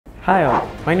Hi all,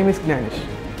 my name is Ganesh.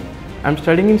 I am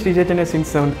studying in Sri Chaitanya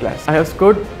since 7th class. I have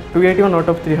scored 281 out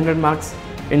of 300 marks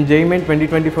in JEE Main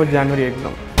 2024 January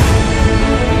exam.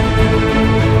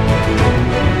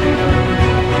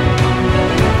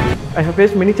 I have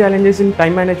faced many challenges in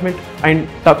time management and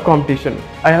tough competition.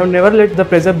 I have never let the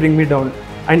pressure bring me down,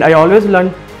 and I always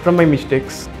learn from my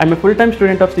mistakes. I am a full-time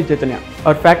student of Sri Chaitanya.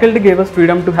 Our faculty gave us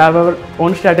freedom to have our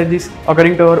own strategies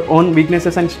according to our own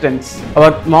weaknesses and strengths.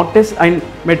 Our mock tests and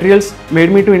materials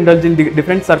made me to indulge in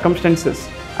different circumstances,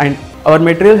 and our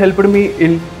material helped me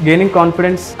in gaining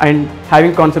confidence and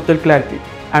having conceptual clarity.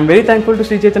 I am very thankful to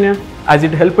Sri Chaitanya as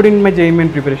it helped in my JEE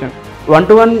Main preparation.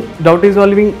 One-to-one doubt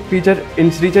resolving feature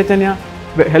in Sri Chaitanya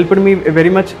helped me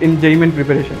very much in JEE Main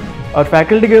preparation. Our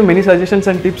faculty gave many suggestions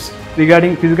and tips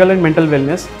regarding physical and mental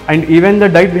wellness, and even the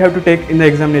diet we have to take in the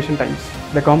examination times.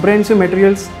 The comprehensive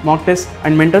materials, mock tests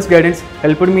and mentors guidance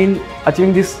helped me in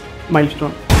achieving this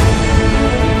milestone.